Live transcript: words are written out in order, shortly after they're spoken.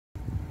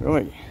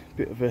Right,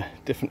 bit of a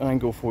different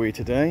angle for you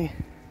today.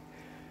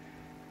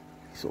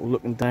 Sort of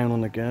looking down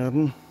on the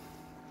garden.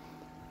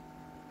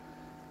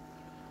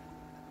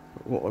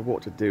 But what I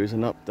want to do is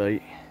an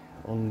update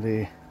on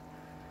the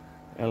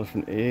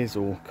elephant ears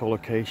or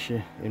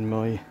Colocasia in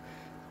my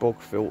bog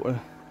filter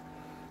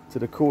to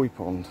the koi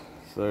pond.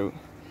 So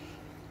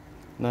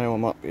now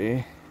I'm up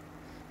here,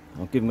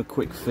 I'll give them a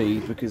quick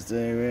feed because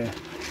they're as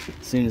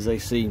soon as they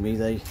see me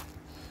they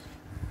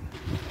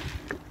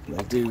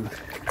do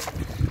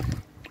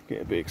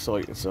get a bit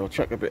excited, so I'll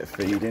chuck a bit of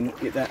feed in,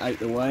 get that out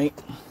the way.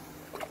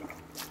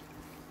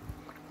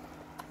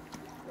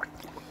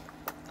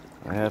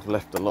 I have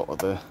left a lot of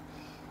the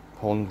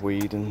pond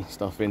weed and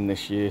stuff in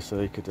this year so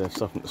they could have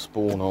something to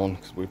spawn on,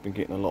 because we've been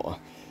getting a lot of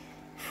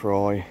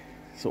fry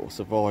sort of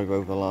survive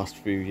over the last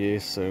few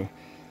years. So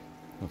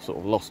I've sort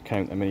of lost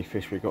count how many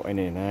fish we've got in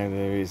here now.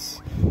 There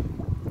is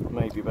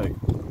maybe about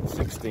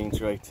 16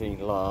 to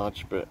 18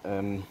 large, but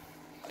there's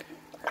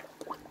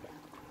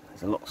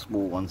a lot of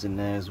small ones in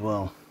there as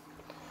well.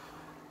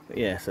 But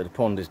yeah, so the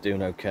pond is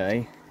doing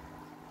okay,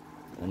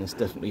 and it's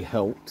definitely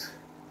helped.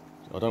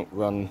 I don't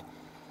run.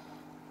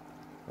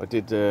 I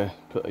did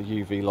put a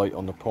UV light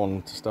on the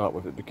pond to start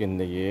with at the beginning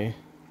of the year,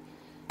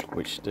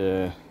 which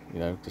you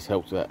know, just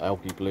helped with that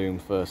algae bloom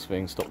first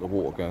thing, stop the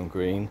water going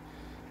green.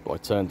 But I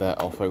turned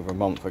that off over a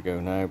month ago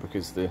now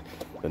because the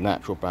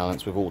natural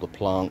balance with all the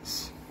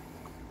plants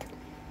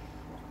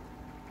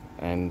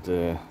and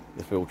the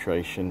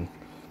filtration,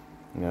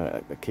 you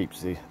know, it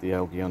keeps the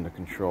algae under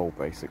control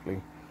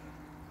basically.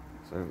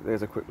 So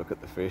there's a quick look at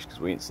the fish because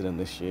we ain't seen them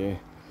this year.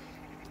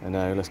 And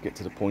now let's get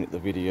to the point of the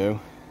video.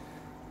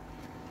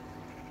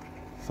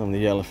 Some of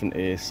the elephant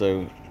ears.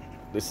 So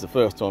this is the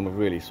first time I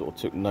really sort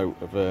of took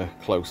note of a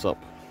close-up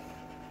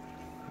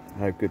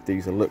how good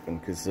these are looking,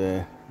 because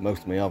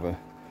most of my other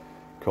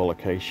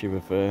Colocasia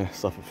have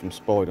suffered from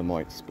spider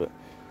mites, but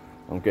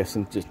I'm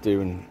guessing just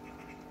being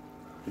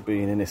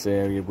in this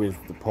area with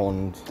the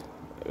pond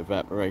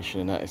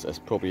evaporation and that's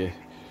probably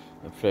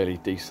a fairly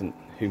decent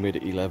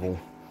humidity level,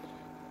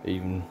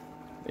 even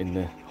in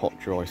the hot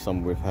dry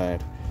summer we've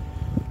had.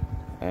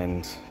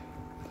 And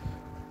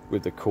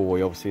with the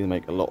koi, obviously they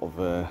make a lot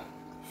of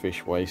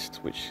fish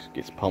waste, which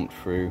gets pumped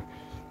through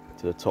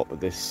to the top of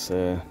this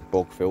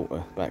bog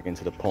filter back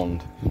into the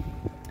pond.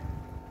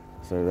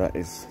 So that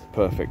is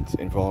perfect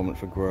environment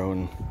for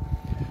growing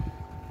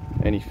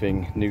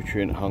anything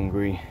nutrient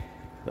hungry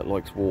that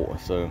likes water.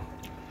 So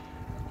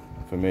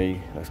for me,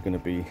 that's going to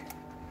be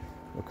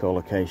a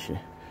Colocasia.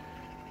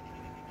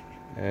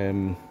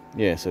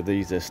 Yeah, so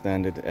these are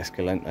standard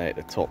Escalente at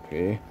the top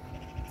here.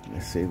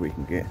 Let's see if we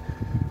can get.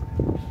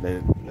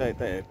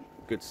 They're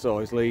good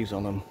sized leaves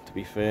on them, to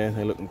be fair.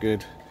 They're looking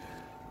good,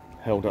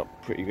 held up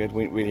pretty good.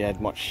 We ain't really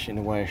had much in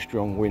the way of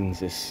strong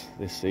winds this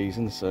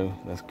season, so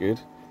that's good.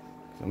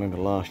 I remember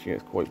last year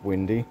it's quite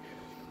windy.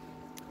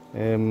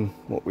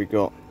 What we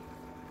got?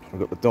 We've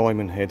got the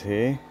diamond head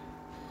here,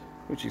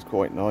 which is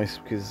quite nice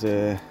because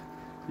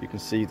you can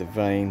see the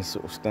veins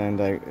sort of stand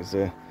out as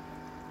a,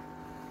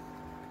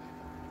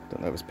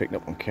 don't know if it's picked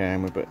up on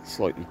camera, but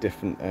slightly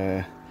different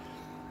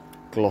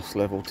gloss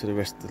level to the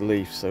rest of the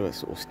leaf, so it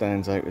sort of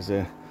stands out as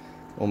a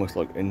almost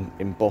like an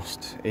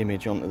embossed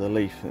image onto the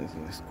leaf.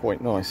 It's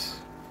quite nice.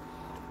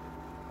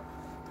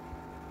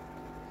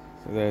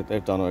 So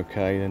they've done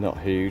okay. They're not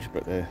huge,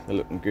 but they're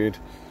looking good.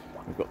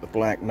 We've got the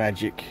black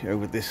magic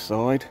over this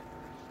side,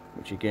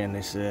 which again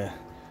is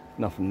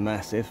nothing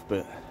massive,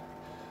 but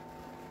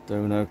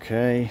doing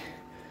okay.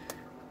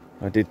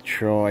 I did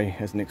try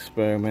as an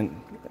experiment,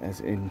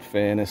 as in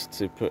fairness,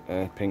 to put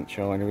pink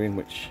china in,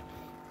 which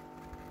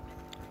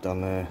I've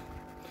done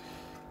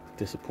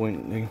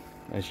disappointingly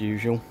as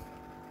usual,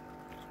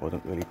 so I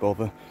don't really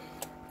bother.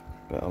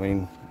 But I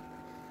mean,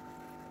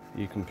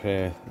 you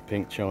compare the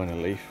pink china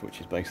leaf, which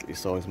is basically the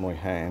size of my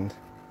hand,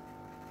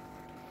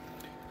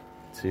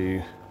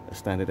 to a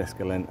standard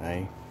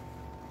Escalente,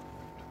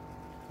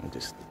 and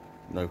just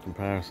no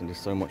comparison,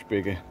 just so much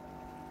bigger.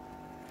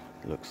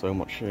 It looks so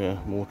much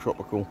more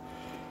tropical,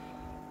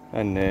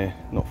 and they're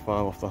not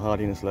far off the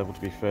hardiness level, to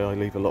be fair. I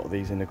leave a lot of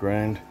these in the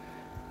ground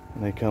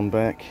and they come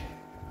back.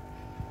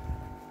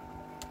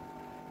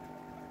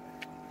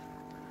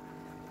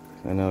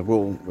 And I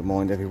will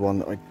remind everyone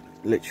that I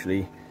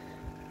literally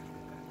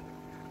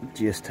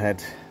just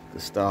had the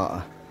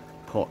starter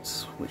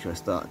pots, which I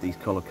started these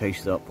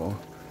Colocasias up on.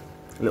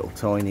 A little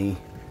tiny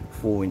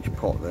 4-inch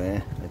pot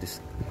there. I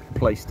just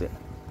placed it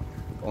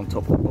on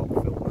top of the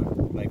bog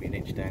filter, maybe an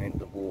inch down into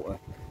the water,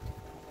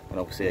 and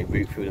obviously they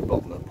root through the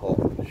bottom of the pot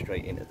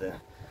straight into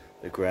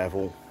the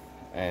gravel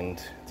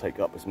and take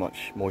up as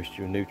much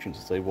moisture and nutrients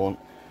as they want.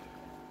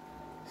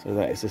 So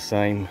that is the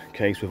same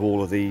case with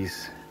all of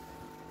these.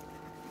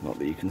 Not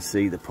that you can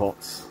see the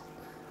pots,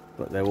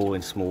 but they're all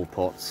in small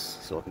pots,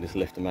 so I can just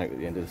lift them out at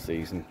the end of the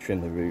season, trim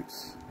the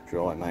roots,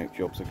 dry them out,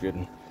 jobs are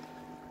good.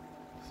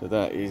 So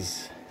that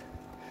is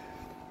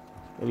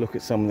a look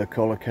at some of the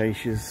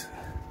Colocasias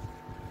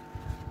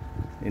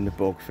in the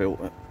bog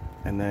filter,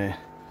 and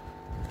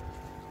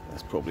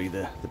that's probably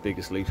the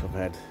biggest leaf I've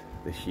had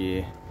this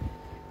year.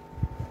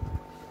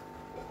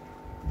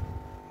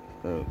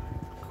 So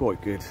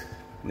quite good,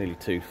 nearly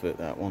 2 foot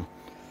that one.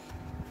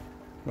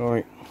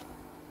 Alright,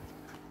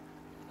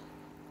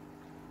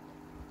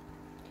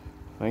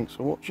 thanks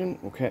for watching,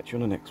 we'll catch you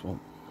on the next one.